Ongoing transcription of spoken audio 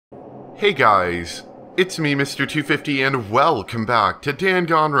Hey guys, it's me, Mr. 250, and welcome back to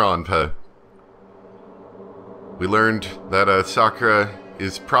Danganronpa. We learned that Sakura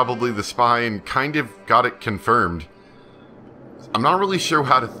is probably the spy and kind of got it confirmed. I'm not really sure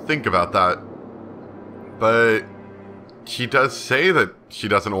how to think about that, but she does say that she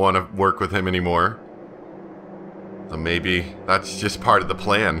doesn't want to work with him anymore. So maybe that's just part of the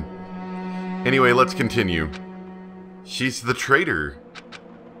plan. Anyway, let's continue. She's the traitor.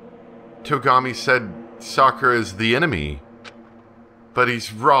 Togami said Sakura is the enemy. But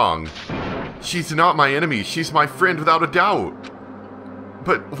he's wrong. She's not my enemy. She's my friend without a doubt.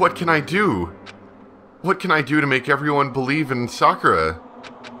 But what can I do? What can I do to make everyone believe in Sakura?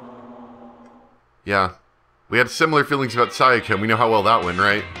 Yeah. We had similar feelings about Sayaka, and we know how well that went,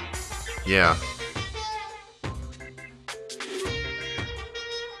 right? Yeah.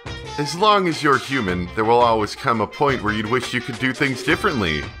 As long as you're human, there will always come a point where you'd wish you could do things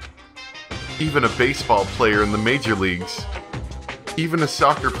differently. Even a baseball player in the major leagues. Even a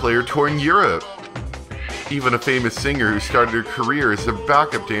soccer player touring Europe. Even a famous singer who started her career as a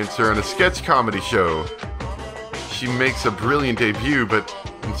backup dancer on a sketch comedy show. She makes a brilliant debut, but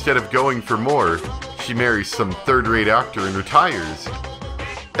instead of going for more, she marries some third-rate actor and retires.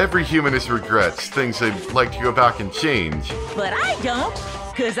 Every human has regrets, things they'd like to go back and change. But I don't,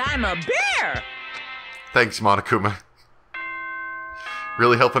 'cause I'm a bear! Thanks, Monokuma.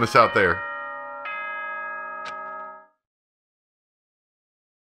 Really helping us out there.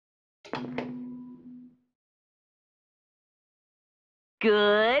 Good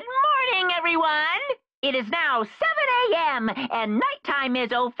morning, everyone! It is now 7 a.m. and nighttime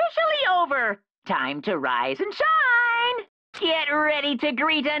is officially over. Time to rise and shine! Get ready to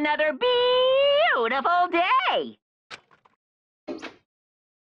greet another beautiful day!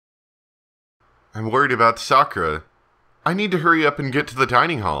 I'm worried about Sakura. I need to hurry up and get to the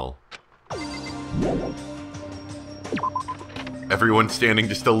dining hall. Everyone's standing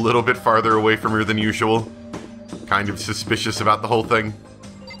just a little bit farther away from her than usual. Kind of suspicious about the whole thing.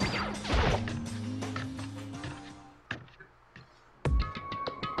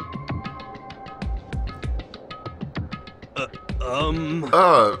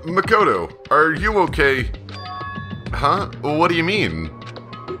 Makoto, are you okay? Huh? What do you mean?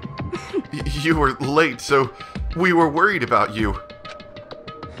 You were late, so we were worried about you.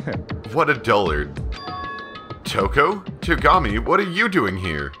 What a dullard. Toko? Togami, what are you doing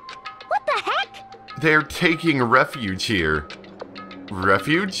here? What the heck? They're taking refuge here.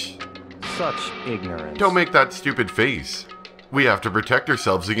 Refuge? Such ignorance. Don't make that stupid face. We have to protect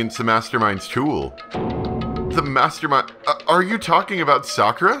ourselves against the Mastermind's tool. The Mastermind... are you talking about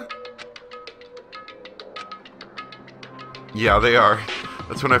Sakura? Yeah, they are.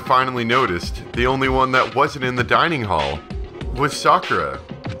 That's when I finally noticed. The only one that wasn't in the dining hall was Sakura.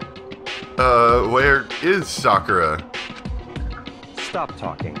 Where is Sakura? Stop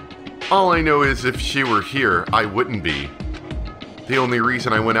talking. All I know is if she were here, I wouldn't be. The only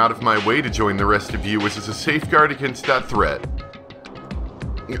reason I went out of my way to join the rest of you was as a safeguard against that threat.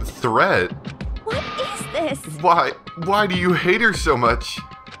 Threat? What is this? Why do you hate her so much?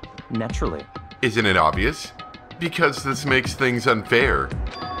 Naturally. Isn't it obvious? Because this makes things unfair.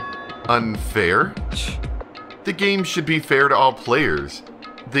 Unfair? The game should be fair to all players.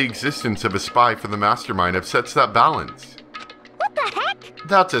 The existence of a spy for the Mastermind upsets that balance. What the heck?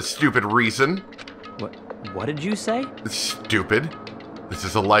 That's a stupid reason. What did you say? Stupid? This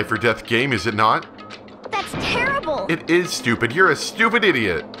is a life or death game, is it not? That's terrible! It is stupid. You're a stupid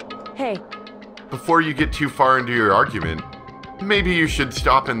idiot. Hey. Before you get too far into your argument, maybe you should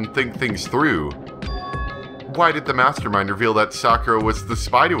stop and think things through. Why did the Mastermind reveal that Sakura was the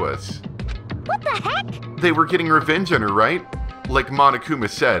spy to us? What the heck? They were getting revenge on her, right? Like Monokuma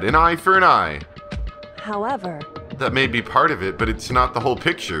said, an eye for an eye. However... That may be part of it, but it's not the whole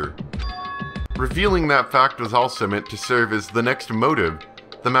picture. Revealing that fact was also meant to serve as the next motive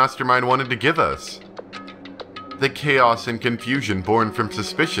the Mastermind wanted to give us. The chaos and confusion born from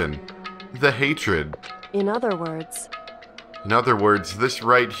suspicion. The hatred. In other words... In other words, this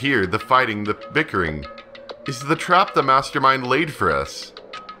right here, the fighting, the bickering, is the trap the Mastermind laid for us.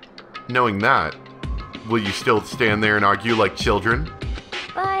 Knowing that, will you still stand there and argue like children?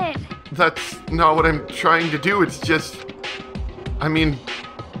 But... That's not what I'm trying to do, it's just... I mean,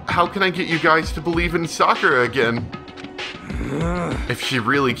 how can I get you guys to believe in Sakura again? If she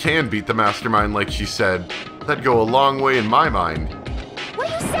really can beat the Mastermind like she said, that'd go a long way in my mind. What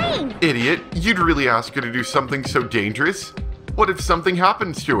are you saying? Idiot, you'd really ask her to do something so dangerous? What if something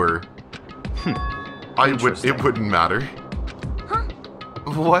happens to her? It wouldn't matter. Huh?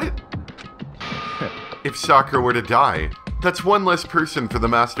 What? If Sakura were to die, That's one less person for the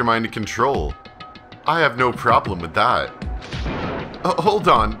mastermind to control. I have no problem with that. Hold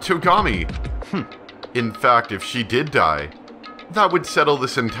on, Togami. In fact, if she did die, that would settle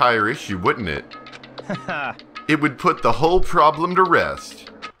this entire issue, wouldn't it? It would put the whole problem to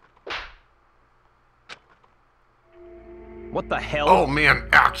rest. What the hell? Oh man,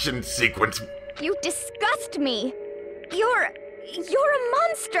 action sequence. You disgust me! You're a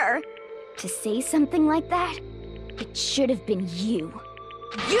monster! To say something like that, it should have been you.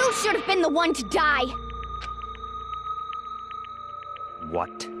 You should have been the one to die!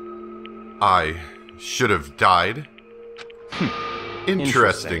 What? I should have died?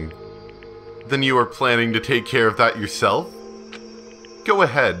 Interesting. Then you are planning to take care of that yourself? Go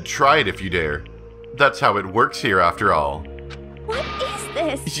ahead, try it if you dare. That's how it works here after all. What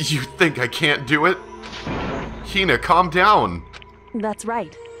is this? You think I can't do it? Hina, calm down. That's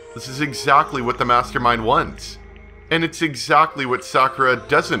right. This is exactly what the mastermind wants. And it's exactly what Sakura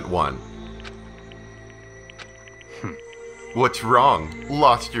doesn't want. What's wrong?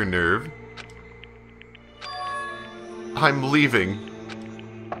 Lost your nerve? I'm leaving.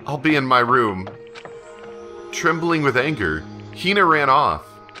 I'll be in my room. Trembling with anger, Hina ran off.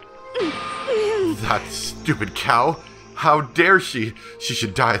 That stupid cow! How dare she? She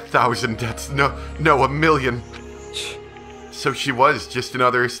should die 1,000 deaths. No, 1,000,000. So she was just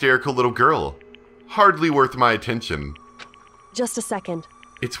another hysterical little girl. Hardly worth my attention. Just a second.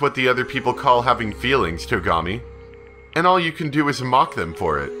 It's what the other people call having feelings, Togami. And all you can do is mock them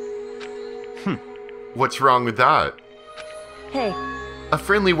for it. What's wrong with that? Hey. A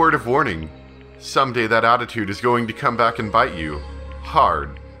friendly word of warning. Someday that attitude is going to come back and bite you.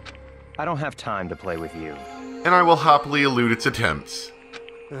 Hard. I don't have time to play with you. And I will happily elude its attempts.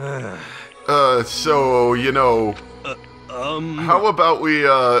 So, you know... How about we,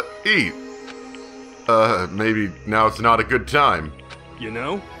 eat? Maybe now's not a good time. You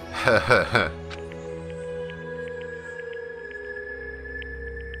know?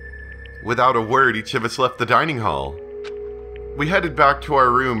 Without a word, each of us left the dining hall. We headed back to our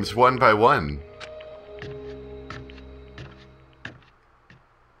rooms one by one.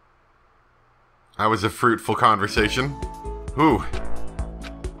 That was a fruitful conversation. Ooh.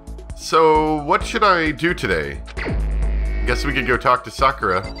 So, what should I do today? Guess we could go talk to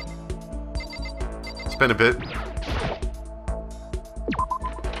Sakura. It's been a bit.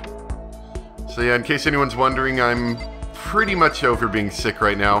 So yeah, in case anyone's wondering, I'm pretty much over being sick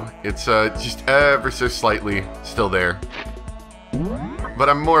right now. It's just ever so slightly still there. But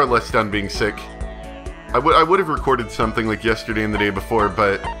I'm more or less done being sick. I would have recorded something like yesterday and the day before,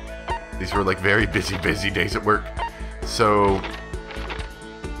 but these were like very busy days at work. So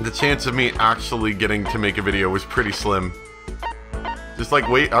the chance of me actually getting to make a video was pretty slim. Just like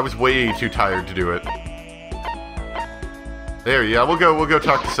I was way too tired to do it. There, yeah, we'll go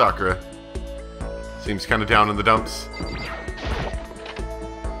talk to Sakura. Seems kind of down in the dumps.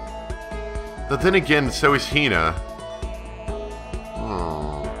 But then again, so is Hina.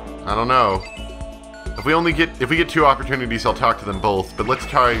 I don't know. If we get 2 opportunities, I'll talk to them both. But let's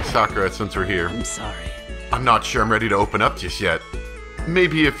try Sakura since we're here. I'm sorry. I'm not sure I'm ready to open up just yet.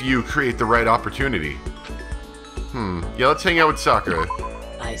 Maybe if you create the right opportunity. Yeah, let's hang out with Sakura.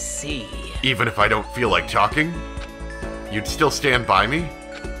 I see. Even if I don't feel like talking? You'd still stand by me?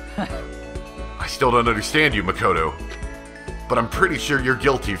 I still don't understand you, Makoto. But I'm pretty sure you're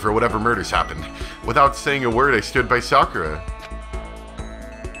guilty for whatever murders happened. Without saying a word, I stood by Sakura.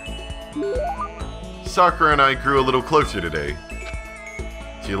 Sakura and I grew a little closer today.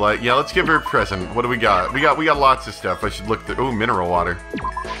 Do you like? Yeah, let's give her a present. What do we got? We got lots of stuff. I should look through. Ooh, mineral water.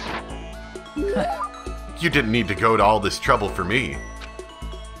 You didn't need to go to all this trouble for me.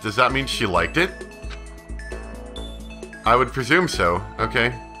 Does that mean she liked it? I would presume so. Okay.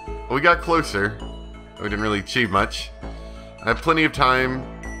 Well, we got closer. We didn't really achieve much. I have plenty of time.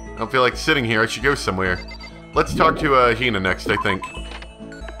 I don't feel like sitting here. I should go somewhere. Let's talk to Hina next, I think.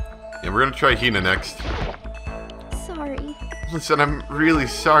 Yeah, we're gonna try Hina next. Sorry. Listen, I'm really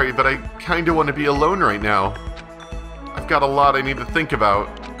sorry, but I kinda want to be alone right now. I've got a lot I need to think about.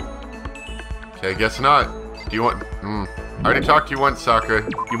 Okay, I guess not. Do you want... I already talked to you once, Sakura.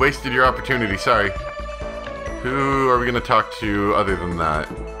 You wasted your opportunity, sorry. Who are we gonna talk to other than that?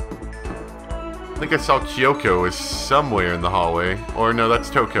 I think I saw Kyoko is somewhere in the hallway. Or no,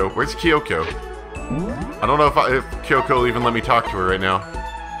 that's Toko. Where's Kyoko? I don't know if Kyoko will even let me talk to her right now.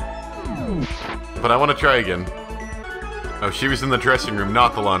 But I want to try again. Oh, she was in the dressing room,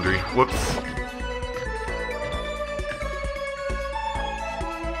 not the laundry. Whoops.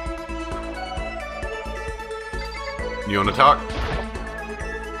 You want to talk?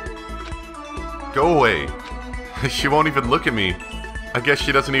 Go away. She won't even look at me. I guess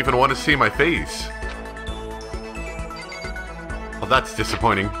she doesn't even want to see my face. Well, that's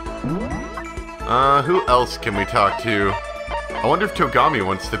disappointing. Who else can we talk to? I wonder if Togami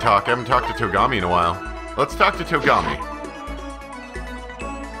wants to talk. I haven't talked to Togami in a while. Let's talk to Togami.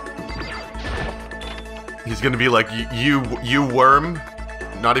 He's gonna be like, you worm?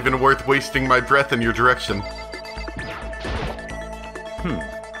 Not even worth wasting my breath in your direction.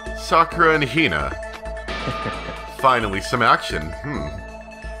 Sakura and Hina. Finally, some action.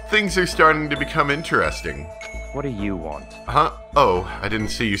 Things are starting to become interesting. What do you want? Huh? Oh, I didn't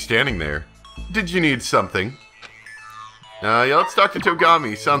see you standing there. Did you need something? Yeah, let's talk to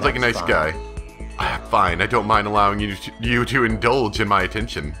Togami. Sounds like a nice guy. Fine, I don't mind allowing you to indulge in my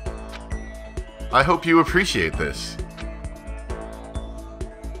attention. I hope you appreciate this.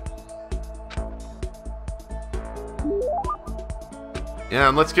 Yeah,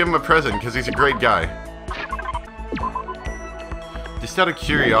 and let's give him a present, because he's a great guy. Just out of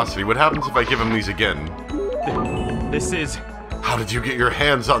curiosity, what happens if I give him these again? This is... How did you get your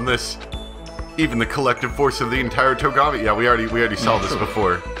hands on this? Even the collective force of the entire Togami. Yeah, we already saw this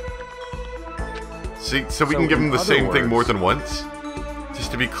before. See, so we can give him the same thing more than once?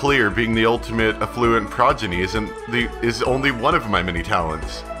 Just to be clear, being the ultimate affluent progeny is only one of my many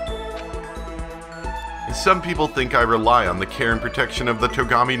talents. Some people think I rely on the care and protection of the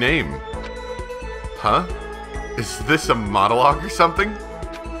Togami name. Huh? Is this a monologue or something?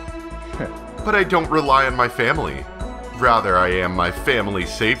 But I don't rely on my family. Rather, I am my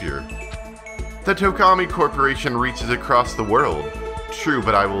family's savior. The Togami Corporation reaches across the world. True,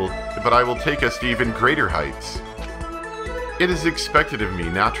 but I will take us to even greater heights. It is expected of me,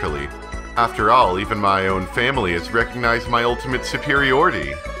 naturally. After all, even my own family has recognized my ultimate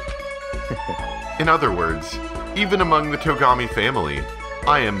superiority. In other words, even among the Togami family,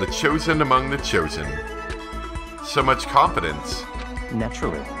 I am the chosen among the chosen. So much confidence.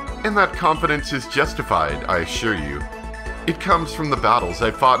 Naturally. And that confidence is justified, I assure you. It comes from the battles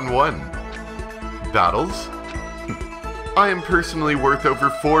I've fought and won. Battles? I am personally worth over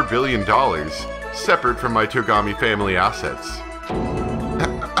 $4 billion, separate from my Togami family assets.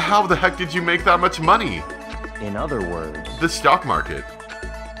 How the heck did you make that much money? In other words... The stock market.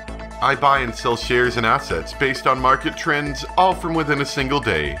 I buy and sell shares and assets based on market trends, all from within a single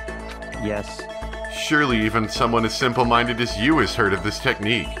day. Yes. Surely even someone as simple-minded as you has heard of this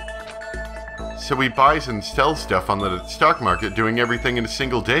technique. So he buys and sells stuff on the stock market, doing everything in a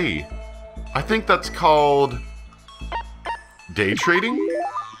single day. I think that's called... day trading?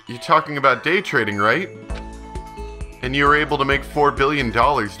 You're talking about day trading, right? And you were able to make $4 billion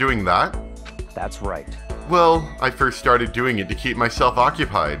doing that? That's right. Well, I first started doing it to keep myself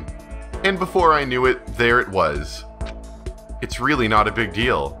occupied. And before I knew it, there it was. It's really not a big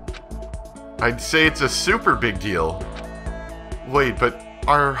deal. I'd say it's a super big deal. Wait, but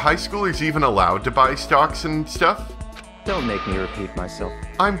are high schoolers even allowed to buy stocks and stuff? Don't make me repeat myself.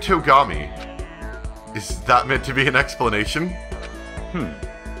 I'm Togami. Is that meant to be an explanation?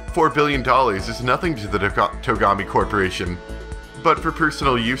 $4 billion is nothing to the Togami Corporation, but for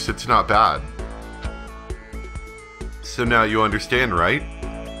personal use it's not bad. So now you understand, right?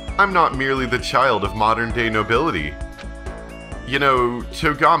 I'm not merely the child of modern-day nobility. You know,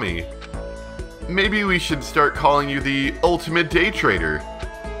 Togami, maybe we should start calling you the ultimate day trader.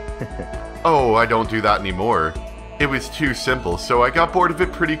 Oh, I don't do that anymore. It was too simple, so I got bored of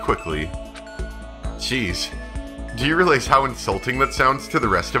it pretty quickly. Jeez, do you realize how insulting that sounds to the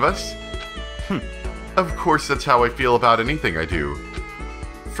rest of us? Of course that's how I feel about anything I do.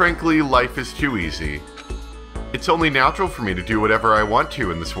 Frankly, life is too easy. It's only natural for me to do whatever I want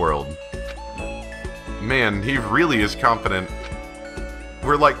to in this world. Man, he really is confident.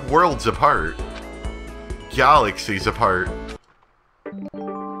 We're like worlds apart. Galaxies apart.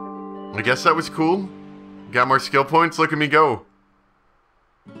 I guess that was cool. Got more skill points? Look at me go.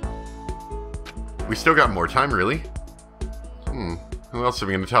 We still got more time, really. Who else are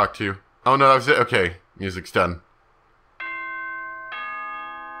we going to talk to? Oh no, that was it. Okay, music's done.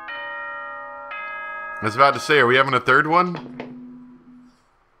 I was about to say, are we having a third one?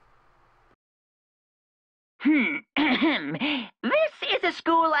 This is a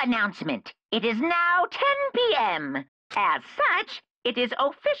school announcement. It is now 10 p.m. As such, it is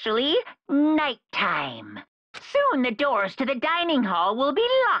officially nighttime. Soon the doors to the dining hall will be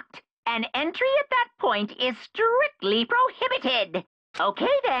locked, and entry at that point is strictly prohibited.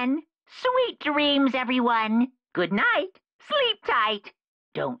 Okay then. Sweet dreams, everyone. Good night. Sleep tight.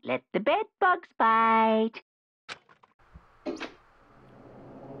 Don't let the bed bugs bite.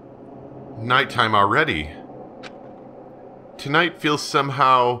 Nighttime already. Tonight feels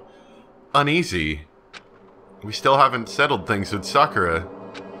somehow uneasy. We still haven't settled things with Sakura.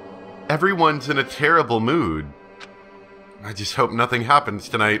 Everyone's in a terrible mood. I just hope nothing happens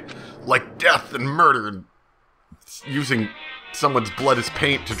tonight, like death and murder and using someone's blood as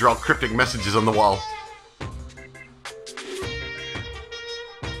paint to draw cryptic messages on the wall.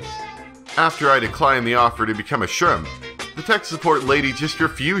 After I declined the offer to become a shrimp, the tech support lady just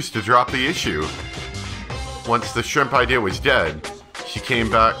refused to drop the issue. Once the shrimp idea was dead, she came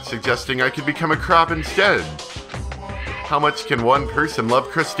back suggesting I could become a crab instead. How much can one person love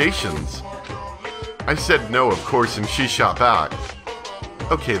crustaceans? I said no, of course, and she shot back.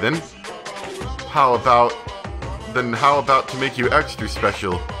 Okay then. How about to make you extra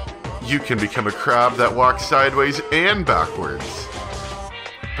special, you can become a crab that walks sideways and backwards.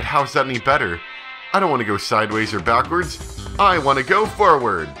 But how's that any better? I don't want to go sideways or backwards. I want to go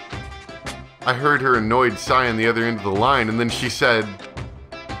forward. I heard her annoyed sigh on the other end of the line, and then she said,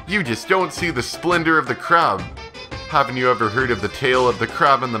 "You just don't see the splendor of the crab. Haven't you ever heard of the tale of the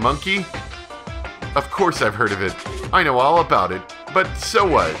crab and the monkey?" Of course I've heard of it. I know all about it. But so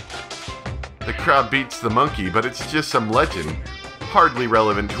what? The crab beats the monkey, but it's just some legend. Hardly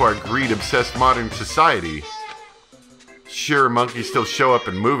relevant to our greed-obsessed modern society. Sure, monkeys still show up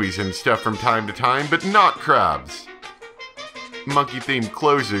in movies and stuff from time to time, but not crabs. Monkey-themed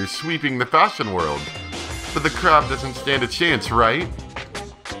clothes are sweeping the fashion world. But the crab doesn't stand a chance, right?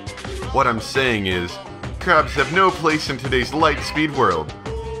 What I'm saying is, crabs have no place in today's light-speed world.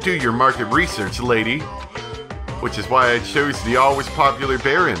 Do your market research, lady. Which is why I chose the always popular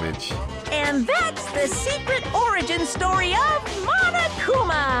bear image. And that's the secret origin story of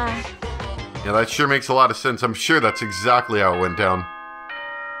Monokuma. Yeah, that sure makes a lot of sense. I'm sure that's exactly how it went down.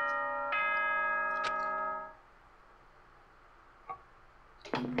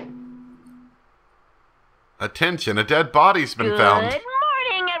 Attention, a dead body's been found. Good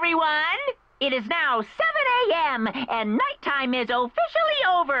morning, everyone. It is now 7 a.m. and nighttime is officially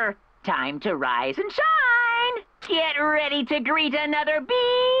over. Time to rise and shine. Get ready to greet another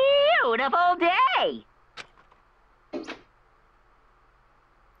beautiful day.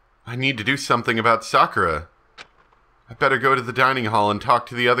 I need to do something about Sakura. I better go to the dining hall and talk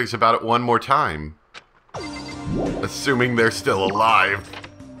to the others about it one more time. Assuming they're still alive.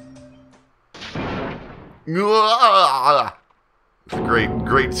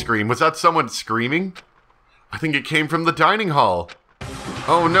 Great scream. Was that someone screaming? I think it came from the dining hall.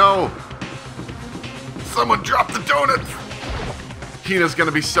 Oh no! Someone dropped the donuts! Hina's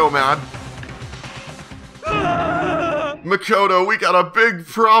gonna be so mad. Makoto, we got a big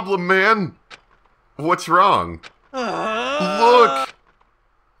problem, man! What's wrong? Look!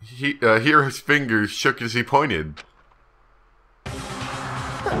 Hiro's fingers shook as he pointed.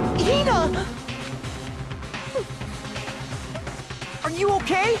 Hina! Are you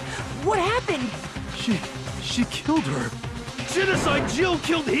okay? What happened? She killed her. Genocide Jill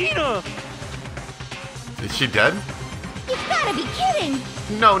killed Hina! Is she dead? You've gotta be kidding!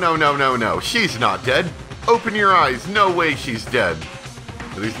 No. She's not dead. Open your eyes. No way she's dead.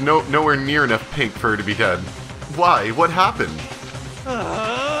 There's nowhere near enough pink for her to be dead. Why? What happened?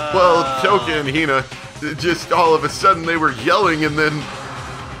 Well, Toka and Hina, just all of a sudden they were yelling and then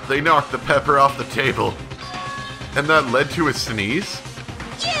they knocked the pepper off the table. And that led to a sneeze?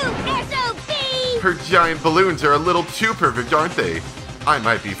 You SOB! Her giant balloons are a little too perfect, aren't they? I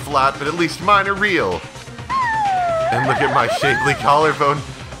might be flat, but at least mine are real. And look at my shapely collarbone.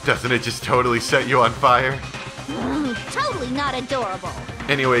 Doesn't it just totally set you on fire? Totally not adorable.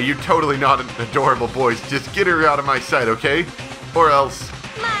 Anyway, you totally not adorable boys. Just get her out of my sight, okay? Or else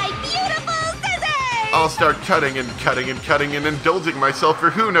My beautiful scissors! I'll start cutting and indulging myself for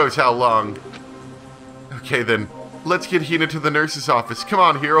who knows how long. Okay then, let's get Hina to the nurse's office. Come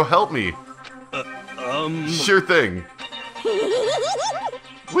on, Hiro, help me. Sure thing.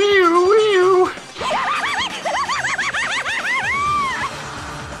 Wee-oo.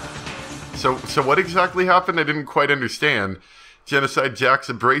 So what exactly happened? I didn't quite understand. Genocide Jack's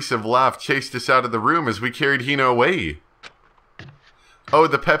abrasive laugh chased us out of the room as we carried Hina away. Oh,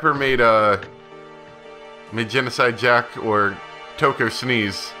 the pepper made Genocide Jack or Toko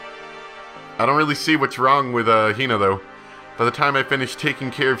sneeze. I don't really see what's wrong with Hina though. By the time I finished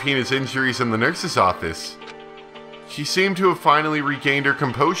taking care of Hina's injuries in the nurse's office, she seemed to have finally regained her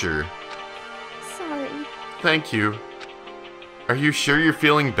composure. Sorry. Thank you. Are you sure you're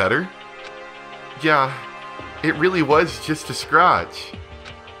feeling better? Yeah, it really was just a scratch.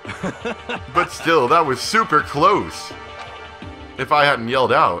 But still, that was super close. If I hadn't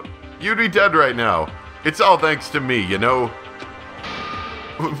yelled out, you'd be dead right now. It's all thanks to me, you know.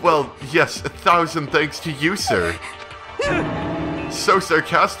 Well, yes, 1,000 thanks to you, sir. So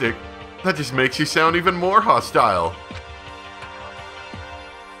sarcastic. That just makes you sound even more hostile.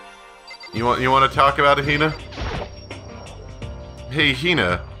 You want to talk about it, Hina? Hey,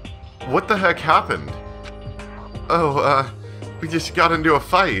 Hina, what the heck happened? Oh, we just got into a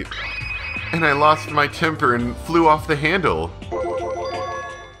fight, and I lost my temper and flew off the handle.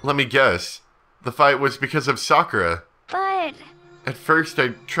 Let me guess, the fight was because of Sakura. But... At first, I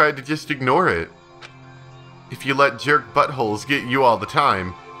tried to just ignore it. If you let jerk buttholes get you all the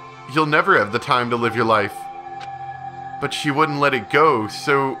time, you'll never have the time to live your life. But she wouldn't let it go,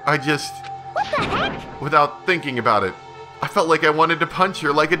 so I just... What the heck? Without thinking about it, I felt like I wanted to punch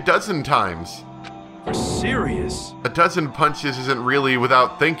her like a dozen times. You're serious? A dozen punches isn't really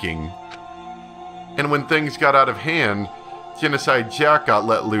without thinking. And when things got out of hand, Genocide Jack got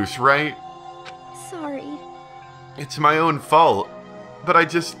let loose, right? Sorry. It's my own fault, but I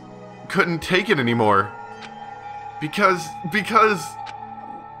just couldn't take it anymore. Because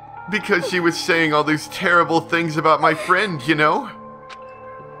she was saying all these terrible things about my friend, you know?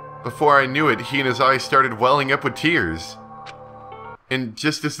 Before I knew it, Hina's eyes started welling up with tears. And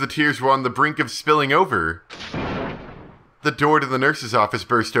just as the tears were on the brink of spilling over, the door to the nurse's office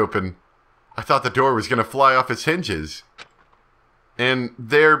burst open. I thought the door was going to fly off its hinges. And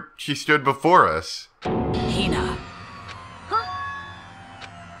there she stood before us. Hina.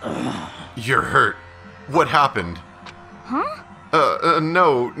 You're hurt. What happened? Huh?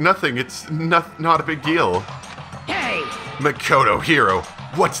 No, nothing. It's not a big deal. Hey! Makoto, Hiro,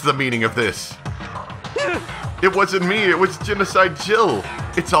 what's the meaning of this? It wasn't me, it was Genocide Jill.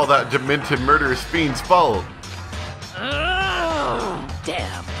 It's all that demented murderous fiend's fault. Oh,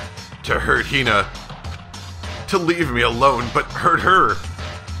 damn. To hurt Hina. To leave me alone, but hurt her.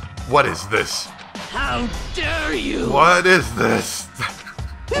 What is this? How dare you! What is this?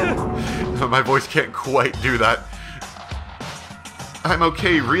 My voice can't quite do that. I'm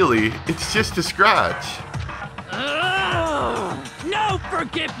okay, really. It's just a scratch. Oh, no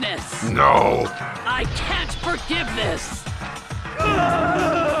forgiveness! No. I can't forgive this!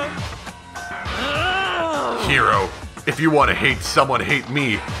 Hiro, if you want to hate someone, hate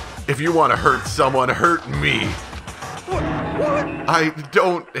me. If you want to hurt someone, hurt me. What? I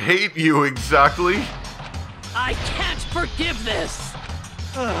don't hate you exactly. I can't forgive this!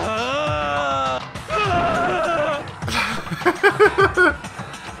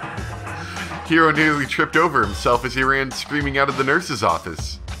 Hiro nearly tripped over himself as he ran screaming out of the nurse's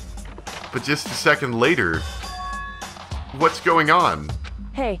office. But just a second later... What's going on?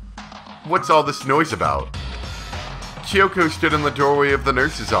 Hey. What's all this noise about? Kyoko stood in the doorway of the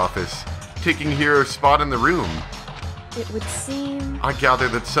nurse's office, taking Hiro's spot in the room. It would seem... I gather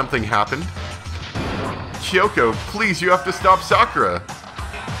that something happened. Kyoko, please, you have to stop Sakura.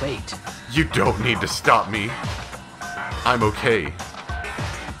 Wait. You don't need to stop me. I'm okay.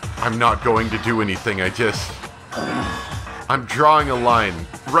 I'm not going to do anything, I'm drawing a line,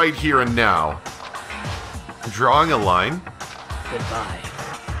 right here and now. Drawing a line? Goodbye.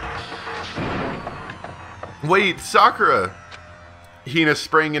 Wait, Sakura! Hina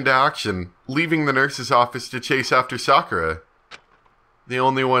sprang into action, leaving the nurse's office to chase after Sakura. The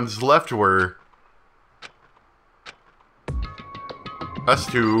only ones left were... us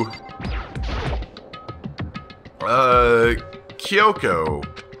two. Kyoko.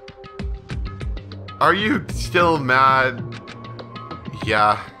 Are you still mad?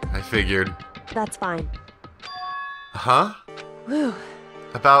 Yeah, I figured. That's fine. Huh? Whew.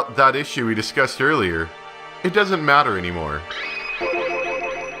 About that issue we discussed earlier. It doesn't matter anymore.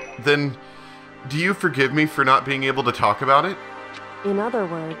 Then, do you forgive me for not being able to talk about it? In other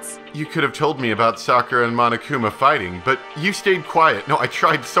words... You could have told me about Sakura and Monokuma fighting, but you stayed quiet. No, I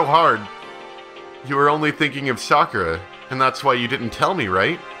tried so hard. You were only thinking of Sakura, and that's why you didn't tell me,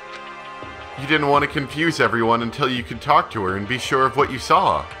 right? You didn't want to confuse everyone until you could talk to her and be sure of what you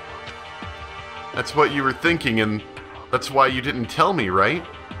saw. That's what you were thinking, and that's why you didn't tell me, right?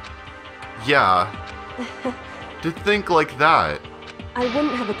 Yeah. To think like that. I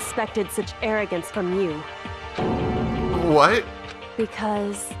wouldn't have expected such arrogance from you. What?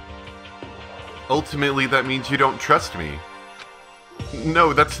 Because... Ultimately, that means you don't trust me.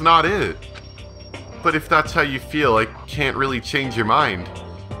 No, that's not it. But if that's how you feel, I can't really change your mind.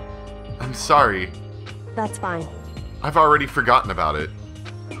 I'm sorry. That's fine. I've already forgotten about it.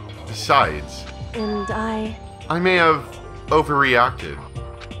 Besides... And I may have overreacted.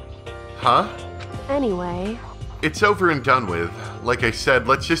 Huh? Anyway... It's over and done with. Like I said,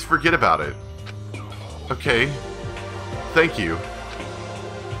 let's just forget about it. Okay. Thank you.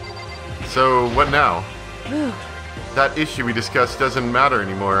 So, what now? Whew. That issue we discussed doesn't matter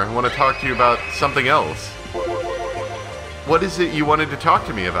anymore. I want to talk to you about something else. What is it you wanted to talk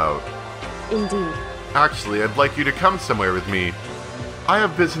to me about? Indeed. Actually, I'd like you to come somewhere with me. I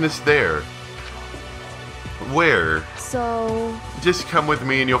have business there. Where? So, Just come with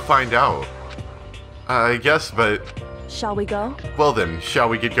me and you'll find out. I guess, but... shall we go? Well then, shall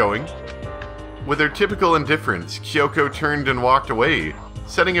we get going? With her typical indifference, Kyoko turned and walked away,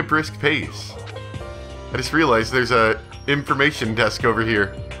 setting a brisk pace. I just realized there's a information desk over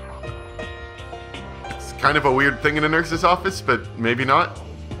here. It's kind of a weird thing in a nurse's office, but maybe not.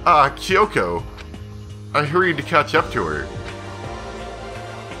 Ah, Kyoko. I hurried to catch up to her.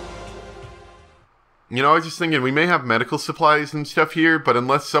 You know, I was just thinking, we may have medical supplies and stuff here, but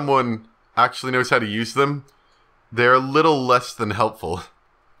unless someone actually knows how to use them, they're a little less than helpful.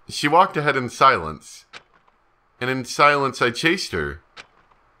 She walked ahead in silence, and in silence I chased her.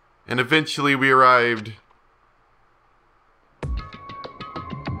 And eventually we arrived...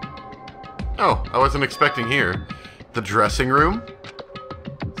 Oh, I wasn't expecting here. The dressing room?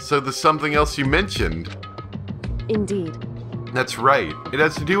 So there's something else you mentioned. Indeed. That's right. It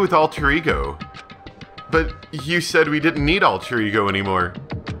has to do with alter ego. But you said we didn't need alter ego anymore.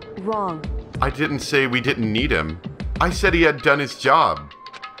 Wrong. I didn't say we didn't need him. I said he had done his job.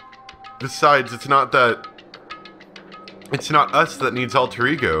 Besides, it's not us that needs alter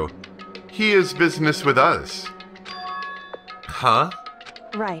ego. He is business with us. Huh?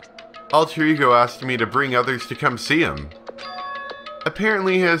 Right. Alter ego asked me to bring others to come see him.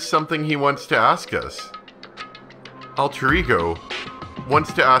 Apparently he has something he wants to ask us. Alter ego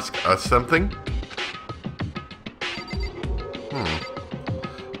wants to ask us something?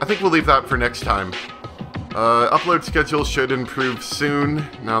 I think we'll leave that for next time. Upload schedule should improve soon,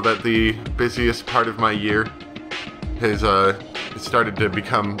 now that the busiest part of my year has started to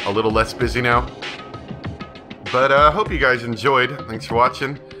become a little less busy now. But I hope you guys enjoyed. Thanks for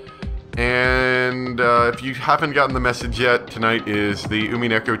watching. And if you haven't gotten the message yet, tonight is the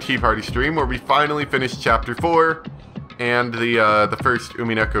Umineko Tea Party stream, where we finally finished Chapter 4, and the first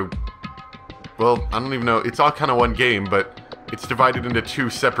Umineko... Well, I don't even know, it's all kind of one game, but it's divided into two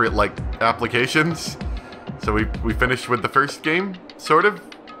separate, like, applications. So we finished with the first game, sort of?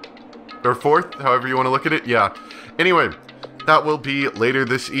 Or fourth, however you want to look at it, yeah. Anyway, that will be later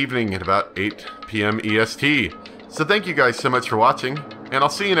this evening at about 8 p.m. EST. So thank you guys so much for watching, and I'll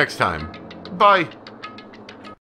see you next time. Bye!